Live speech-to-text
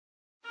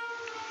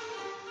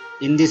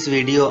In this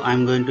video, I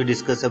am going to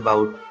discuss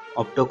about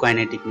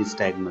optokinetic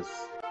nystagmus.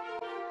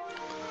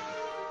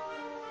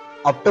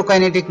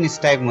 Optokinetic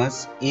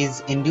nystagmus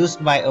is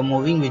induced by a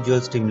moving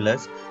visual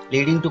stimulus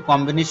leading to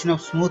combination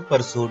of smooth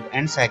pursuit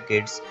and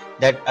saccades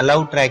that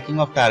allow tracking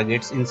of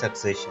targets in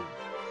succession.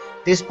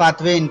 This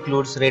pathway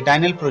includes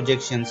retinal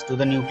projections to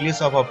the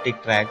nucleus of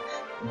optic tract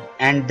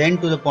and then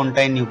to the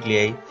pontine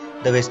nuclei,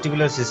 the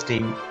vestibular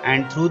system,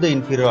 and through the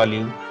inferior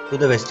olive to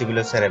the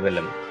vestibular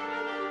cerebellum.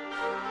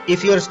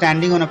 If you are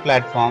standing on a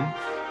platform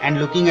and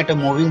looking at a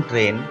moving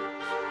train,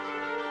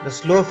 the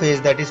slow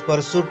phase, that is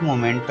pursuit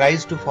movement,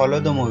 tries to follow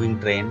the moving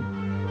train,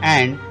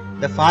 and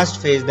the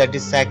fast phase, that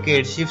is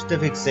saccade, shifts the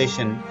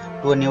fixation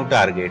to a new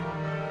target.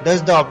 Thus,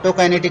 the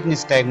optokinetic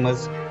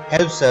nystagmus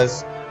helps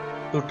us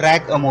to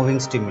track a moving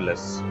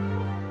stimulus.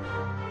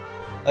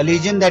 A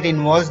lesion that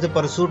involves the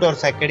pursuit or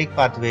saccadic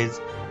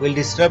pathways will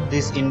disrupt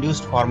this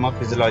induced form of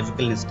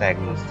physiological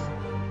nystagmus.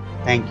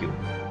 Thank you.